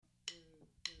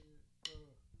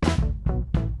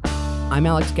I'm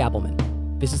Alex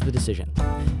Gabelman. This is The Decision,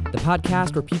 the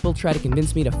podcast where people try to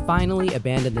convince me to finally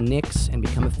abandon the Knicks and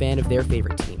become a fan of their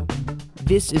favorite team.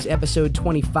 This is episode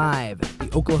 25,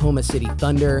 the Oklahoma City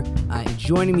Thunder. And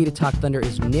joining me to talk Thunder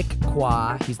is Nick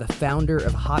Quah. He's the founder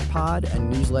of Hot Pod, a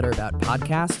newsletter about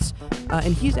podcasts.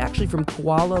 And he's actually from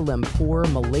Kuala Lumpur,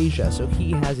 Malaysia. So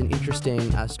he has an interesting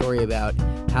story about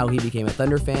how he became a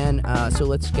Thunder fan. So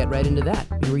let's get right into that.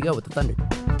 Here we go with the Thunder.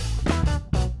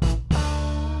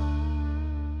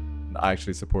 I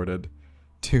actually supported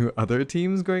two other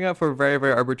teams growing up for very,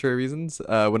 very arbitrary reasons.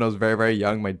 When I was very, very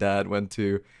young, my dad went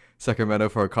to Sacramento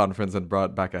for a conference and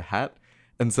brought back a hat.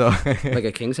 And so like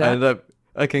a Kings hat? I ended up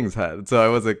a Kings hat. So I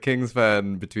was a Kings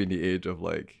fan between the age of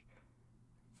I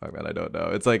don't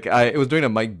know. It's like it was during a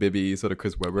Mike Bibby sort of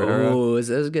Chris Webber era. Oh,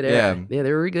 that was a good era. Yeah,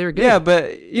 they were good. Yeah, but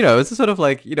it's just sort of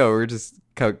we're just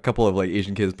a couple of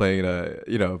Asian kids playing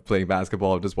playing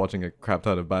basketball, just watching a crap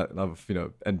ton of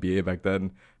NBA back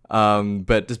then.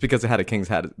 But just because I had a Kings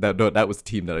hat, that was the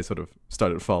team that I sort of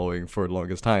started following for the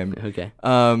longest time. Okay.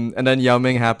 And then Yao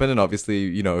Ming happened, and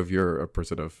obviously, if you're a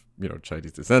person of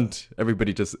Chinese descent,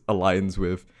 everybody just aligns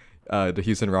with the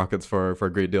Houston Rockets for a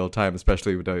great deal of time,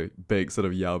 especially with a big sort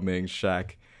of Yao Ming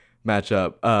Shaq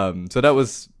matchup. So that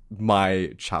was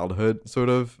my childhood sort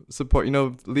of support,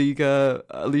 league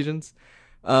allegiance.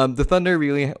 The Thunder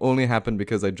really only happened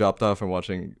because I dropped off from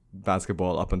watching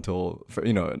basketball up until,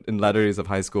 in latter days of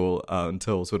high school,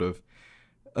 until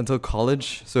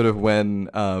college, sort of when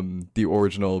the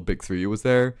original Big Three was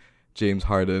there. James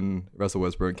Harden, Russell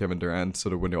Westbrook, and Kevin Durant,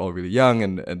 sort of when they're all really young,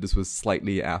 and this was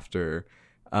slightly after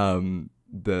the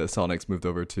Sonics moved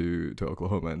over to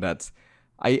Oklahoma. And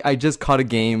I just caught a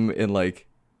game in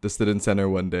the Student Center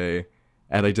one day,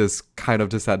 and I just kind of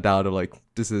just sat down and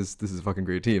this is a fucking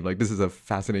great team. This is a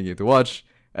fascinating game to watch.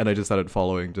 And I just started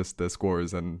following just the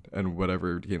scores and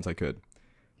whatever games I could.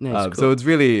 Nice, cool. So it's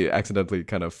really accidentally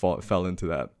kind of fell into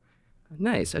that.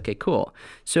 Nice. Okay, cool.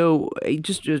 So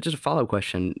just a follow-up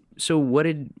question. So what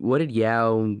did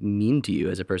Yao mean to you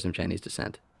as a person of Chinese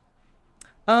descent?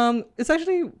 It's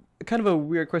actually kind of a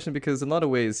weird question because in a lot of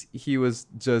ways he was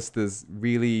just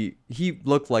he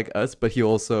looked like us, but he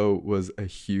also was a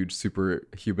huge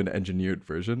superhuman engineered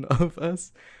version of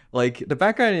us. The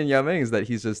background in Yao Ming is that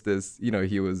he's just this,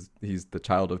 he's the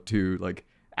child of two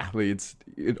athletes.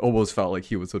 It almost felt like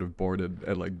he was sort of born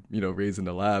and raised in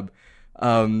the lab.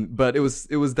 But it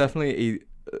was definitely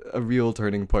a real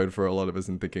turning point for a lot of us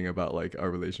in thinking about our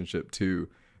relationship to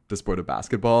the sport of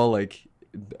basketball.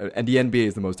 And the NBA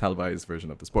is the most televised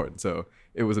version of the sport. So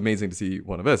it was amazing to see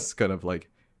one of us kind of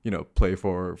play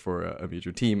for a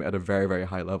major team at a very, very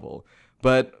high level.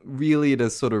 But really the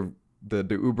sort of the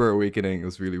Uber awakening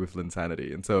was really with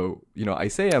Linsanity. And so, I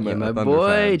say I'm a Thunder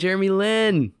boy, fan. Jeremy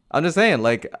Lin. I'm just saying,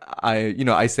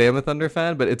 I say I'm a Thunder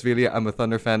fan, but it's really I'm a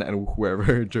Thunder fan and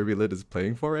whoever Jeremy Lin is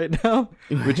playing for right now,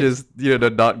 which is, the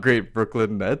not great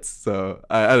Brooklyn Nets. So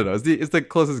I don't know. It's the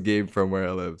closest game from where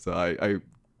I live. So I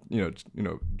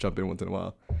jump in once in a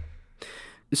while.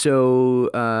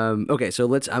 So, okay,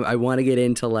 so I want to get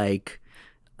into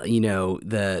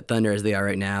the Thunder as they are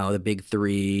right now, the Big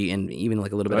Three, and even a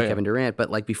little bit of Kevin Durant.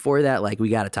 But before that, we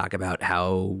got to talk about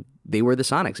how they were the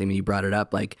Sonics. I mean, you brought it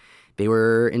up. They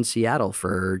were in Seattle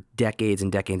for decades and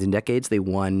decades and decades. They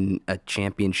won a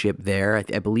championship there.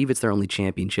 I believe it's their only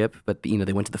championship, but they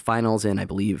went to the finals in, I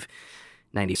believe,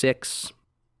 96.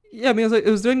 Yeah, I mean, it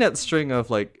was during that string of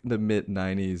the mid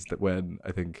 90s that when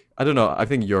I think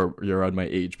you're on my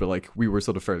age, but we were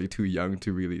sort of fairly too young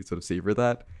to really sort of savor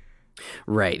that.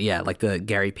 Right. Yeah. The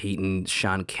Gary Payton,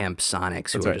 Sean Kemp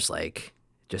Sonics, who were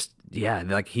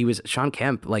he was Sean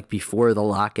Kemp, before the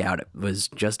lockout was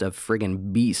just a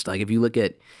friggin' beast. If you look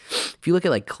at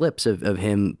clips of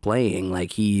him playing,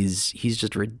 he's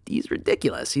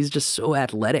ridiculous. He's just so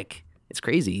athletic. It's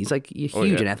crazy. He's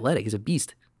huge and athletic. He's a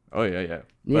beast. Oh yeah.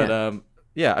 But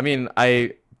I mean,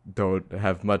 I don't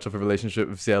have much of a relationship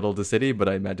with Seattle, the city, but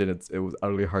I imagine it was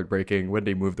utterly heartbreaking when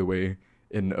they moved away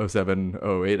in 07,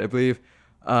 08, I believe.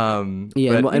 And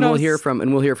we'll hear from a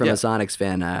Sonics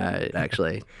fan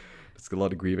actually. It's a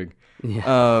lot of grieving.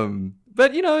 Yeah.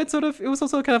 But it was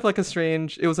also kind of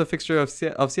it was a fixture of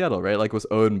Seattle, right? It was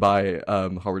owned by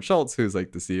Howard Schultz, who's the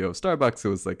CEO of Starbucks. It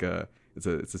was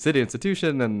it's a city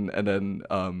institution, and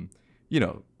then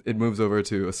it moves over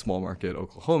to a small market,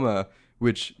 Oklahoma,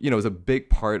 which, is a big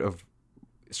part of,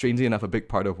 strangely enough, a big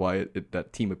part of why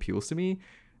that team appeals to me.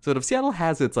 Sort of Seattle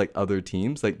has its other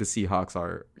teams, the Seahawks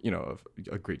are,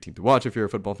 a great team to watch if you're a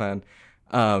football fan.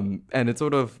 And it's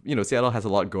sort of, Seattle has a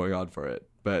lot going on for it.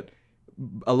 But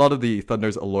a lot of the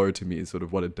Thunder's allure to me is sort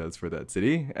of what it does for that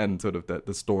city and sort of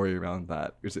the story around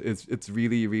that. It's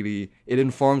really, really, it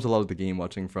informs a lot of the game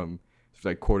watching from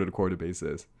like quarter to quarter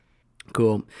basis.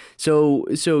 Cool. So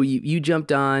you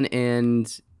jumped on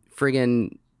and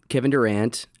friggin' Kevin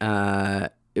Durant,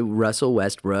 Russell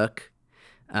Westbrook,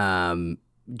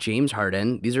 James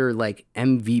Harden. These are like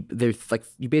MVP. They're like,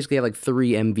 you basically have like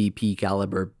 3 MVP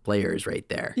caliber players right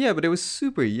there. Yeah, but it was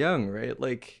super young, right?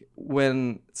 Like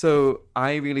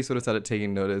I really sort of started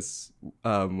taking notice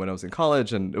when I was in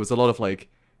college, and it was a lot of like,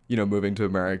 moving to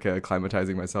America,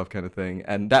 acclimatizing myself kind of thing.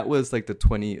 And that was like the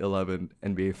 2011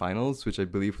 NBA Finals, which I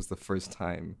believe was the first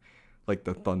time like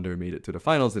the Thunder made it to the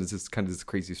finals. And it's just kind of this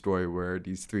crazy story where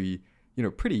these 3,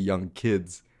 pretty young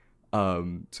kids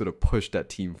sort of pushed that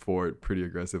team forward pretty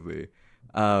aggressively.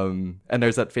 And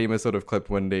there's that famous sort of clip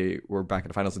when they were back in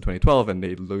the finals in 2012 and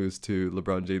they lose to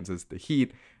LeBron James's the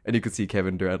Heat, and you could see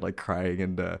Kevin Durant like crying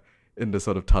in the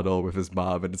sort of tunnel with his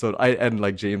mom, and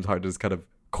like James Harden is kind of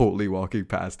coldly walking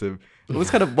past him. It was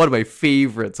kind of one of my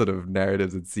favorite sort of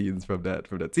narratives and scenes from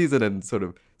that season, and sort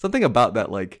of something about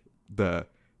that, like the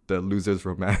losers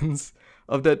romance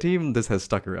of that team, this has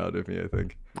stuck around with me, I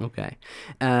think. Okay.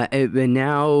 And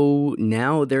now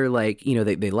they're like,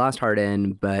 they lost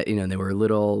Harden, but, they were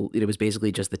it was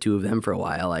basically just the 2 of them for a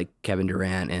while, like Kevin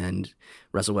Durant and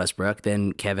Russell Westbrook.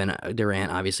 Then Kevin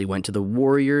Durant obviously went to the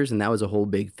Warriors, and that was a whole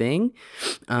big thing.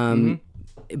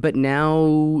 But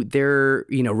now they're,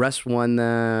 Russ won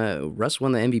the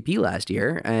MVP last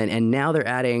year, and now they're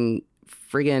adding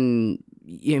friggin',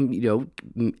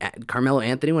 Carmelo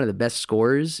Anthony, one of the best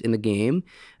scorers in the game,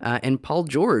 and Paul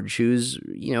George, who's,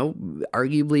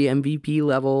 arguably MVP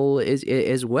level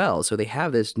as well. So they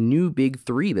have this new big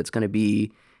 3 that's going to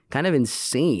be kind of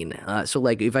insane. So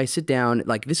like if I sit down,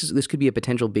 like this could be a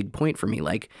potential big point for me,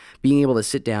 like being able to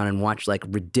sit down and watch like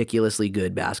ridiculously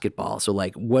good basketball. So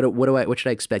like what should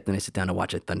I expect when I sit down to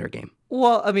watch a Thunder game?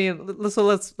 Well, I mean, so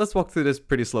let's walk through this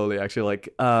pretty slowly, actually. Like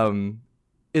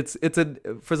it's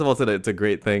first of all, it's a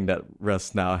great thing that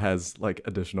Russ now has like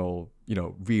additional,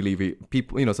 really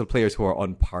people, so players who are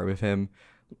on par with him,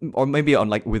 or maybe on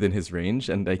like within his range,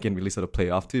 and they can really sort of play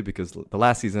off to, because the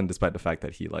last season, despite the fact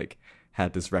that he like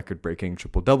had this record-breaking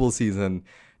triple-double season,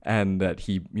 and that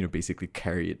he basically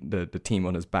carried the team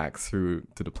on his back through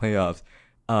to the playoffs,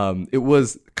 it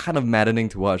was kind of maddening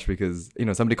to watch, because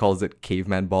somebody calls it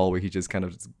caveman ball, where he just kind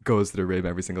of goes to the rim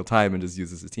every single time and just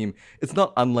uses his team. It's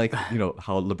not unlike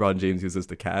how LeBron James uses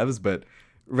the Cavs, but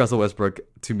Russell Westbrook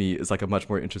to me is like a much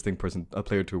more interesting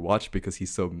player to watch, because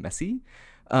he's so messy.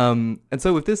 And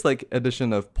so with this like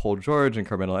addition of Paul George and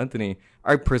Carmelo Anthony,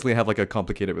 I personally have like a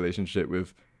complicated relationship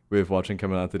with watching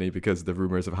Carmelo Anthony, because the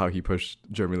rumors of how he pushed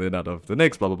Jeremy Lin out of the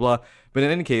Knicks, blah blah blah. But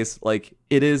in any case, like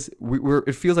it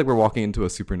feels like we're walking into a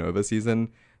supernova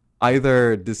season.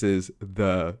 Either this is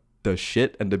the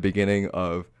shit and the beginning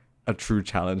of a true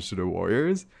challenge to the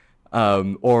Warriors,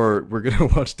 or we're gonna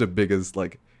watch the biggest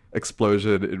like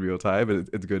explosion in real time, and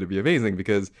it's going to be amazing,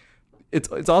 because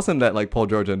it's awesome that like Paul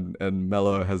George and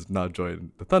Melo has not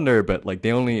joined the Thunder, but like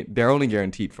they're only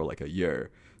guaranteed for like a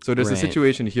year. So there's a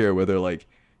situation here where they're like,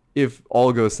 if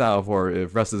all goes south, or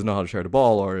if Russ doesn't know how to share the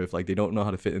ball, or if like they don't know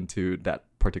how to fit into that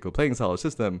particular playing style or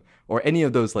system, or any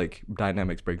of those like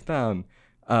dynamics breaks down,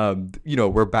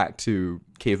 we're back to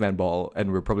caveman ball,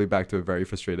 and we're probably back to a very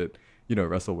frustrated,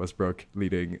 Russell Westbrook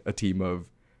leading a team of,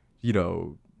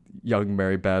 young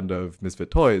merry band of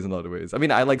misfit toys in a lot of ways. I mean,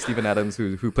 I like Steven Adams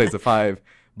who plays the 5,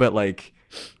 but like,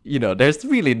 there's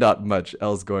really not much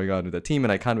else going on with the team,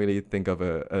 and I can't really think of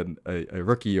a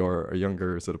rookie or a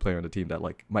younger sort of player on the team that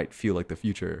like might feel like the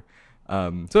future.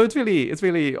 So it's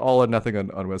really all or nothing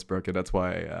on Westbrook, and that's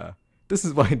why this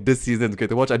is why this season is great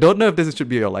to watch. I don't know if this should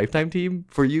be a lifetime team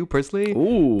for you personally.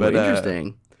 Ooh, but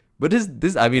interesting. But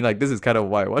this I mean, like, this is kind of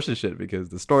why I watch this shit, because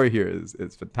the story here is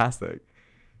fantastic.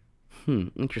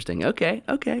 Interesting. Okay.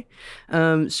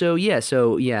 So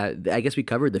yeah, I guess we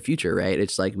covered the future, right?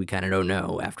 It's like we kind of don't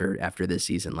know after this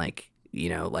season, like,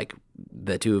 like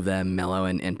the 2 of them, Melo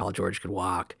and Paul George, could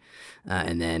walk,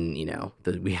 and then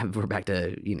we're back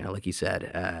to like you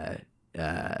said,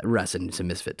 Russ and some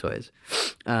misfit toys.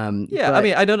 Yeah, I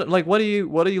mean, I don't like, what are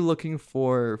you looking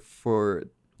for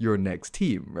your next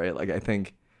team, right? Like, I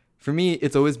think for me,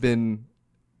 it's always been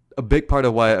a big part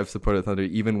of why I've supported Thunder,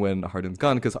 even when Harden's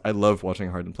gone, because I love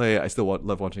watching Harden play. I still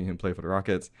love watching him play for the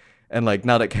Rockets. And like,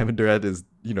 now that Kevin Durant is,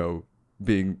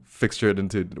 being fixtured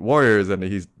into the Warriors, and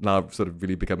he's now sort of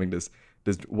really becoming this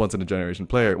once in a generation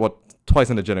player, twice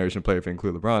in a generation player if you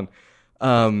include LeBron.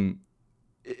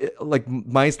 Like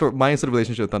my sort of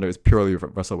relationship with Thunder is purely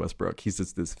with Russell Westbrook. He's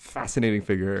just this fascinating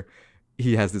figure.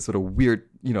 He has this sort of weird,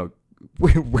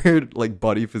 weird like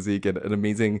body physique and an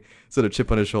amazing sort of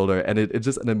chip on his shoulder, and it's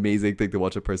just an amazing thing to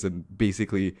watch a person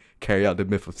basically carry out the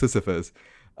myth of Sisyphus.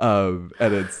 And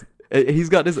he's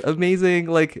got this amazing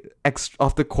like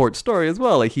off the court story as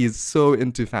well. Like he's so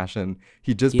into fashion.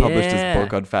 He just published his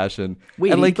book on fashion.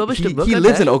 Wait, and like he published a book he on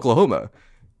lives fashion? in Oklahoma.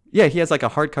 Yeah, he has like a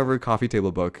hardcover coffee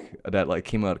table book that like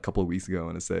came out a couple of weeks ago, I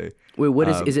want to say. Wait, what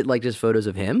is it like just photos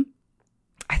of him?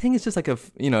 I think it's just like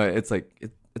it's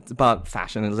like it's about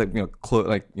fashion, and it's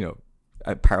like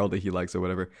apparel that he likes or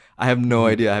whatever. I have no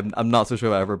idea. I'm not so sure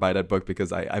if I ever buy that book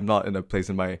because I'm not in a place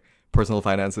in my personal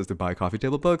finances to buy coffee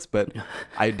table books, but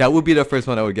that would be the first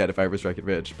one I would get if I ever struck it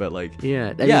rich. But like,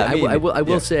 I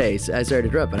will say, I started to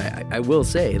interrupt, but I will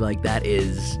say like that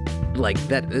is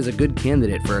a good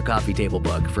candidate for a coffee table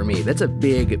book for me. That's a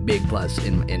big plus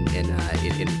in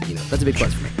that's a big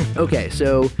plus for me. Okay,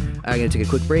 so I'm gonna take a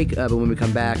quick break, but when we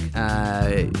come back,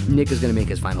 Nick is gonna make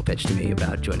his final pitch to me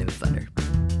about joining the Thunder.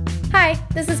 Hi,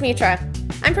 this is Mitra.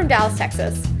 I'm from Dallas,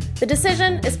 Texas. The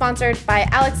Decision is sponsored by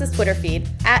Alex's Twitter feed,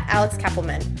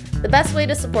 @AlexKappelman. The best way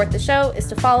to support the show is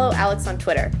to follow Alex on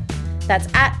Twitter. That's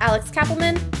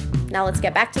 @AlexKappelman. Now let's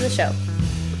get back to the show.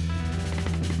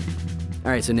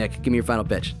 All right, so Nick, give me your final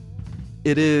pitch.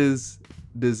 it is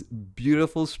this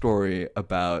beautiful story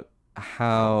about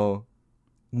how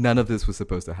none of this was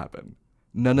supposed to happen.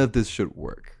 None of this should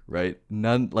work, right?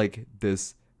 None, like,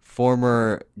 this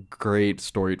former great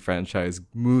storied franchise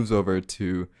moves over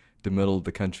to the middle of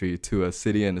the country, to a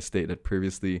city and a state that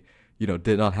previously,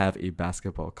 did not have a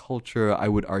basketball culture. I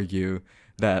would argue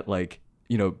that,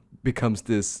 becomes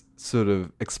this sort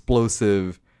of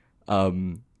explosive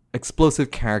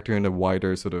character in a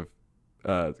wider sort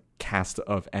of cast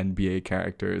of NBA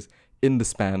characters in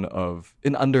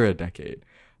under a decade.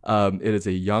 It is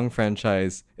a young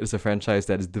franchise. It is a franchise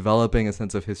that is developing a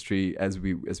sense of history as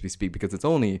we speak, because it's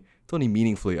only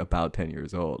meaningfully about 10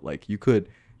 years old. Like, you could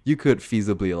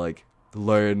feasibly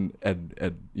learn and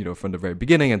from the very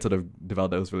beginning and sort of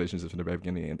develop those relationships from the very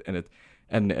beginning,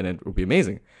 and it will be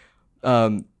amazing.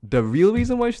 The real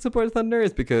reason why I should support Thunder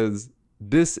is because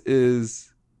this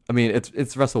is,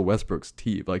 it's Russell Westbrook's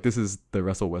team. Like, this is the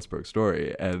Russell Westbrook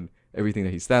story, and everything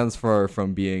that he stands for,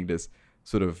 from being this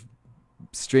sort of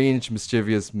strange,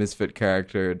 mischievous, misfit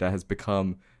character that has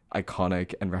become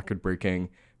iconic and record-breaking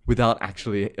without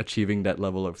actually achieving that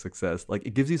level of success. Like,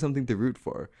 it gives you something to root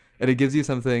for, and it gives you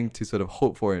something to sort of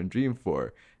hope for and dream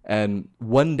for. And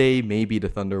one day, maybe the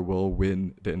Thunder will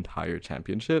win the entire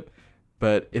championship,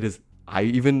 but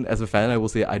even as a fan, I will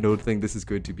say I don't think this is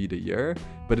going to be the year,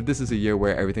 but this is a year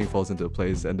where everything falls into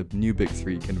place and the new big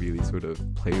three can really sort of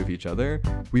play with each other.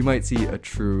 We might see a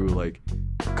true,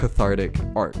 cathartic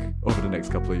arc over the next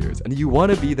couple of years, and you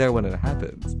want to be there when it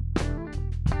happens.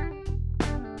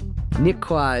 Nick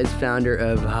Kwa is founder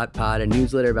of Hot Pod, a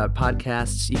newsletter about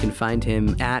podcasts. You can find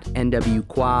him at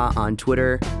NWQuah on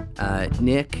Twitter.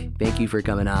 Nick, thank you for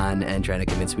coming on and trying to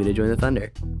convince me to join the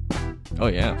Thunder. Oh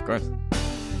yeah, of course.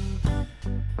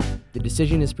 The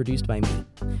Decision is produced by me.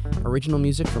 Original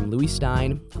music from Louis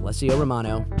Stein, Alessio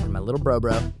Romano, and my little bro,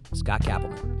 Scott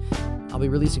Kappelman. I'll be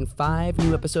releasing 5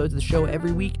 new episodes of the show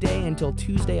every weekday until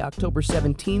Tuesday, October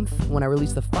 17th, when I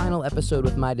release the final episode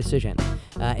with My Decision.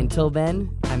 Until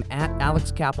then, I'm at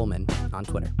Alex Kappelman on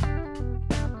Twitter.